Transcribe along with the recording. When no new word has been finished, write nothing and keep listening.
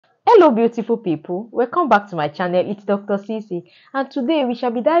Hello beautiful people, welcome back to my channel. It's Dr. Sisi, and today we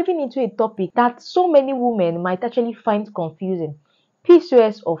shall be diving into a topic that so many women might actually find confusing.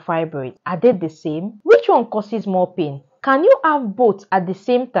 PCOS or fibroid, are they the same? Which one causes more pain? Can you have both at the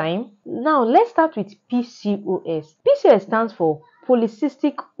same time? Now let's start with PCOS. PCOS stands for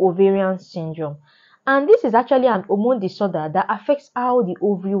Polycystic Ovarian Syndrome, and this is actually an hormone disorder that affects how the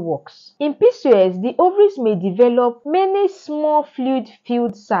ovary works. In PCOS, the ovaries may develop many small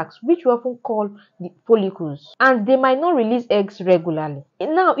fluid-filled sacs, which we often call the follicles, and they might not release eggs regularly.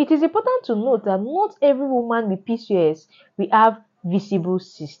 Now, it is important to note that not every woman with PCOS will have visible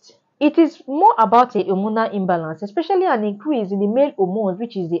cysts. It is more about a hormonal imbalance, especially an increase in the male hormones,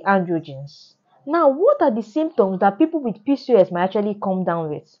 which is the androgens. Now, what are the symptoms that people with PCOS might actually come down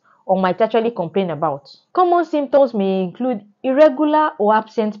with, or might actually complain about? Common symptoms may include irregular or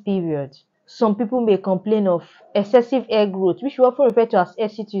absent periods. Some people may complain of excessive hair growth, which we often refer to as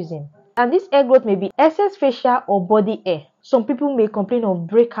hirsutism. And this hair growth may be excess facial or body hair. Some people may complain of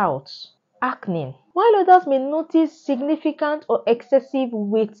breakouts, acne, while others may notice significant or excessive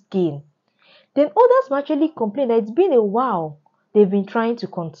weight gain. Then others may actually complain that it's been a while they've been trying to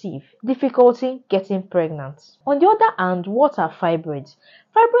conceive, difficulty getting pregnant. On the other hand, what are fibroids?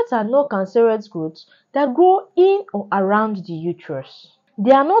 Fibroids are non-cancerous growths that grow in or around the uterus.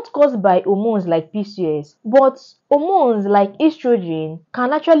 They are not caused by hormones like PCOS, but hormones like estrogen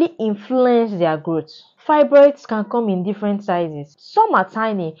can actually influence their growth. Fibroids can come in different sizes. Some are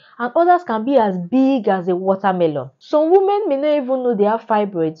tiny and others can be as big as a watermelon. Some women may not even know they have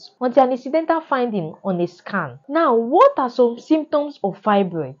fibroids until an incidental finding on a scan. Now, what are some symptoms of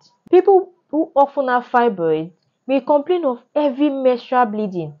fibroids? People who often have fibroids may complain of heavy menstrual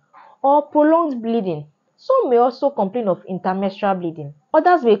bleeding or prolonged bleeding. Some may also complain of intermenstrual bleeding.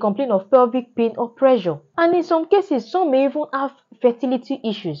 Others may complain of pelvic pain or pressure. And in some cases, some may even have fertility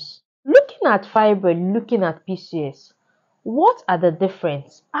issues. Looking at fibroid, looking at PCOS, what are the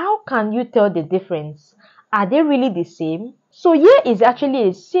difference? How can you tell the difference? Are they really the same? So here is actually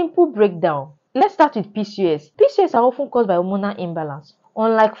a simple breakdown. Let's start with PCOS. PCOS are often caused by hormonal imbalance,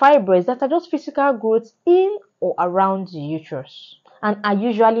 unlike fibroids that are just physical growths in or around the uterus and are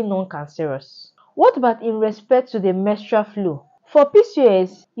usually non-cancerous. What about in respect to the menstrual flow? For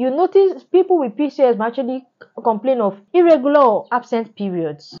PCOS, you notice people with PCOS may actually complain of irregular or absent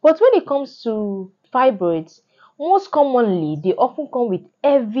periods. But when it comes to fibroids, most commonly they often come with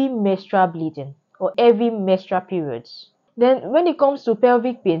heavy menstrual bleeding or heavy menstrual periods. Then when it comes to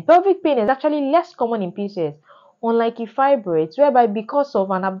pelvic pain is actually less common in PCOS, unlike in fibroids, whereby because of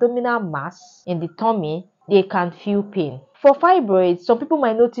an abdominal mass in the tummy, they can feel pain. For fibroids, some people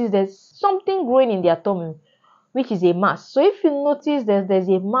might notice there's something growing in their tummy, which is a mass. So if you notice there's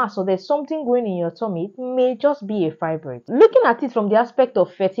a mass or there's something growing in your tummy, it may just be a fibroid. Looking at it from the aspect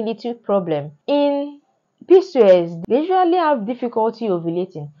of fertility problem, in PCOS, they usually have difficulty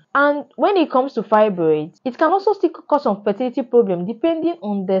ovulating. And when it comes to fibroids, it can also still cause some fertility problem depending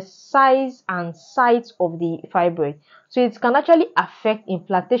on the size and site of the fibroid. So it can actually affect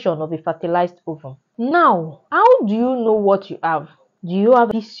implantation of a fertilized ovum. Now, how do you know what you have? Do you have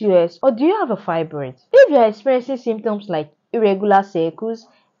PCOS or do you have a fibroid? If you are experiencing symptoms like irregular cycles,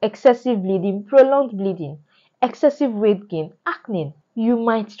 excessive bleeding, prolonged bleeding, excessive weight gain, acne, you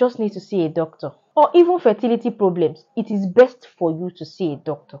might just need to see a doctor. Or even fertility problems, it is best for you to see a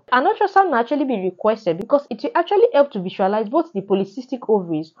doctor. An ultrasound may actually be requested because it will actually help to visualize both the polycystic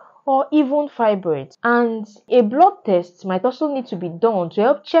ovaries or even fibroids. And a blood test might also need to be done to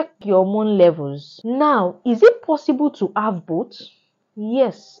help check your hormone levels. Now, is it possible to have both?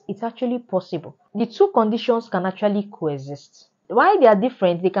 Yes, it's actually possible. The two conditions can actually coexist. While they are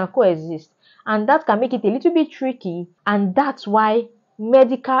different, they can coexist, and that can make it a little bit tricky, and that's why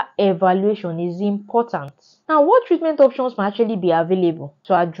medical evaluation is important. Now, what treatment options might actually be available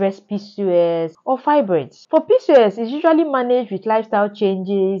to address PCOS or fibroids? For PCOS, it's usually managed with lifestyle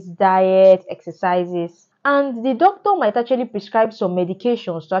changes, diet, exercises, and the doctor might actually prescribe some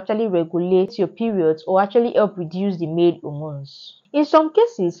medications to actually regulate your periods or actually help reduce the male hormones. In some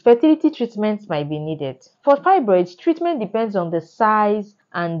cases, fertility treatments might be needed. For fibroids, treatment depends on the size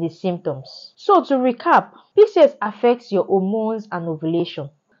and the symptoms. So to recap, PCOS affects your hormones and ovulation,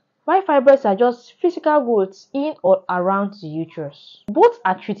 while fibroids are just physical growths in or around the uterus. Both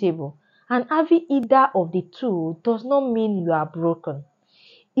are treatable, and having either of the two does not mean you are broken.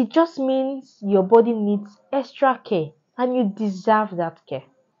 It just means your body needs extra care and you deserve that care.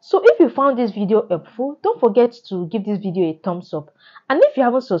 So if you found this video helpful, don't forget to give this video a thumbs up. And if you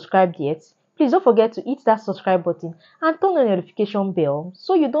haven't subscribed yet, Please don't forget to hit that subscribe button and turn on the notification bell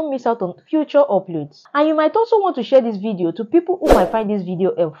so you don't miss out on future uploads. And you might also want to share this video to people who might find this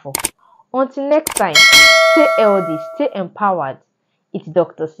video helpful. Until next time, stay healthy, stay empowered. It's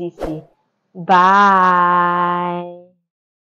Dr. Sisi. Bye.